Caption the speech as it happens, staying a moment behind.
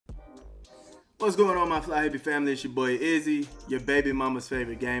What's going on, my fly hippie family? It's your boy Izzy, your baby mama's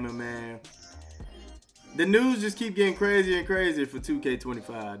favorite gamer, man. The news just keep getting crazier and crazier for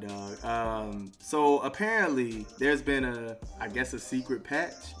 2K25, dog. So apparently there's been I guess a secret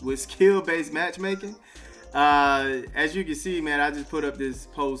patch with skill-based matchmaking. As you can see, man, I just put up this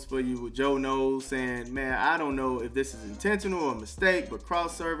post for you with Joe Knows saying, man, I don't know if this is intentional or a mistake, but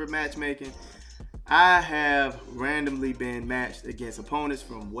cross-server matchmaking, I have randomly been matched against opponents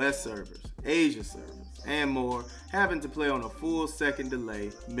from West servers, Asia servers, and more, having to play on a full second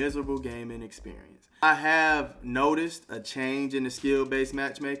delay, miserable gaming experience. I have noticed a change in the skill-based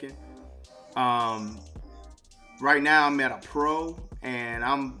matchmaking. Right now I'm at a pro, and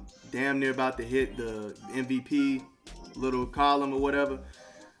I'm damn near about to hit the MVP little column or whatever.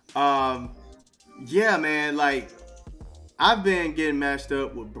 Yeah, man, like, I've been getting matched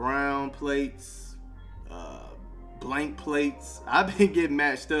up with brown plates, blank plates. I've been getting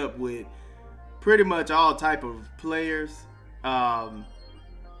matched up with pretty much all type of players.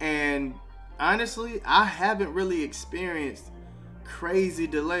 And honestly, I haven't really experienced crazy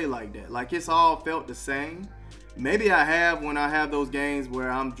delay like that. Like, it's all felt the same. Maybe I have when I have those games where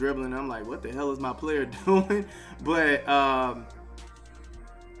I'm dribbling. I'm like, what the hell is my player doing? But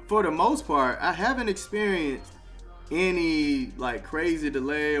for the most part, I haven't experienced any like crazy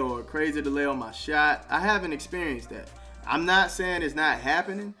delay or crazy delay on my shot. I haven't experienced that. I'm not saying it's not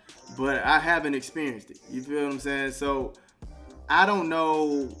happening, but I haven't experienced it. You feel what I'm saying? So I don't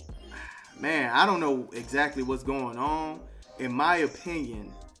know, man, I don't know exactly what's going on. In my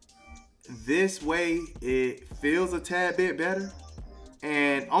opinion, this way it feels a tad bit better,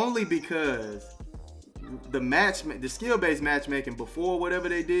 and only because the skill-based matchmaking before whatever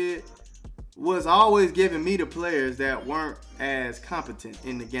they did was always giving me the players that weren't as competent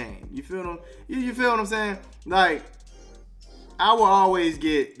in the game. You feel what I'm saying? Like, I will always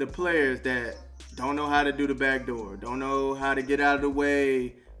get the players that don't know how to do the backdoor, don't know how to get out of the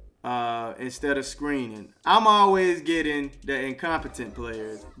way instead of screening. I'm always getting the incompetent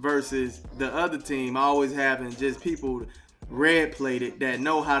players versus the other team always having just people red plated that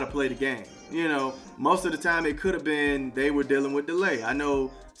know how to play the game. You know, most of the time it could have been they were dealing with delay. I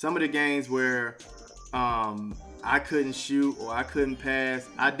know some of the games where I couldn't shoot or I couldn't pass,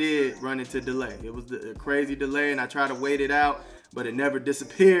 I did run into delay. It was a crazy delay, and I tried to wait it out, but it never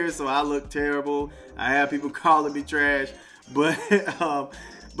disappeared, so I looked terrible. I had people calling me trash, but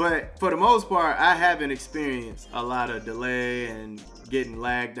for the most part, I haven't experienced a lot of delay and getting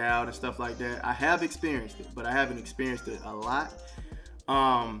lagged out and stuff like that. I have experienced it, but I haven't experienced it a lot.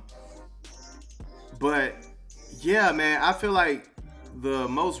 But yeah, man, I feel like the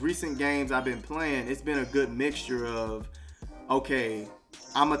most recent games I've been playing, it's been a good mixture of, okay,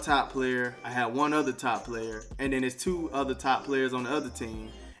 I'm a top player, I have one other top player, and then there's two other top players on the other team,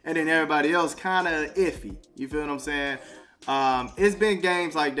 and then everybody else kind of iffy. You feel what I'm saying? It's been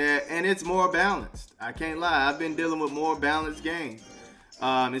games like that, and it's more balanced. I can't lie, I've been dealing with more balanced games.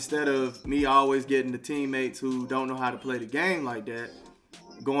 Instead of me always getting the teammates who don't know how to play the game like that,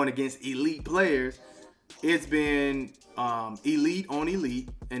 going against elite players, it's been elite on elite,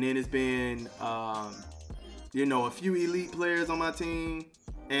 and then it's been you know, a few elite players on my team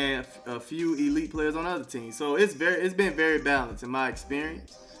and a few elite players on other teams. So it's been very balanced in my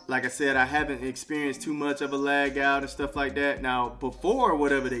experience. Like I said, I haven't experienced too much of a lag out and stuff like that. Now, before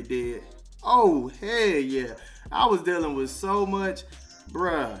whatever they did, oh hell yeah, I was dealing with so much,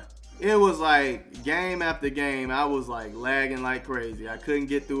 bruh. It was like game after game, I was like lagging like crazy. I couldn't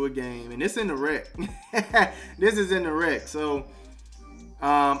get through a game, and it's in the rec. This is in the rec. So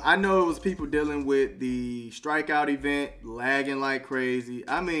I know it was people dealing with the strikeout event, lagging like crazy.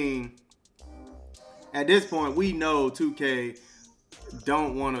 I mean, at this point, we know 2K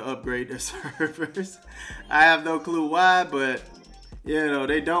don't want to upgrade their servers. I have no clue why, but you know,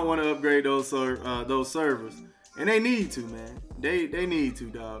 they don't want to upgrade those servers, and they need to, man. They need to,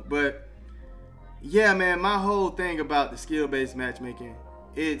 dog. But yeah, man, my whole thing about the skill-based matchmaking,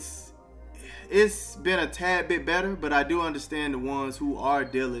 it's been a tad bit better, but I do understand the ones who are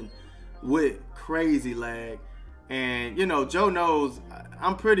dealing with crazy lag. And you know, Joe Knows,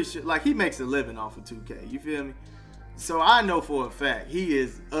 I'm pretty sure, like, he makes a living off of 2K. You feel me? So I know for a fact he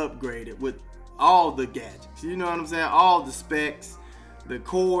is upgraded with all the gadgets. You know what I'm saying? All the specs, the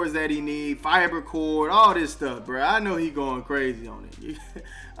cores that he need, fiber cord, all this stuff, bro. I know he going crazy on it.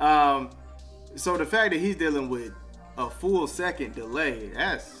 So the fact that he's dealing with a full second delay,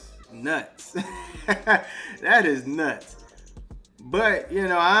 that's nuts. That is nuts. But, you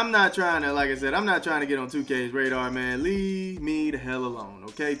know, I'm not trying to, like I said, I'm not trying to get on 2K's radar, man. Leave me the hell alone,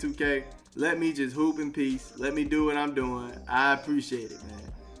 okay, 2K? Let me just hoop in peace. Let me do what I'm doing. I appreciate it,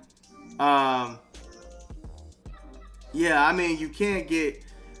 man. Yeah, I mean, you can't get,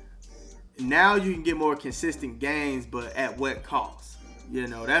 now you can get more consistent games, but at what cost? You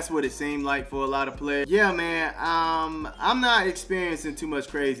know, that's what it seemed like for a lot of players. Yeah, man, I'm not experiencing too much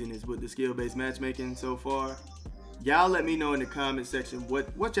craziness with the skill-based matchmaking so far. Y'all let me know in the comment section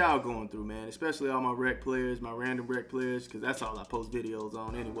what y'all going through, man. Especially all my rec players, my random rec players, because that's all I post videos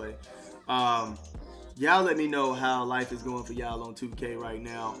on anyway. Y'all let me know how life is going for y'all on 2K right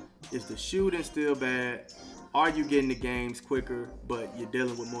now. Is the shooting still bad? Are you getting the games quicker, but you're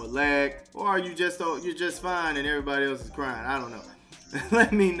dealing with more lag? Or are you just, you're just fine and everybody else is crying? I don't know.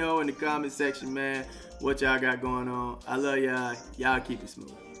 Let me know in the comment section, man, what y'all got going on. I love y'all. Y'all keep it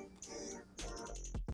smooth.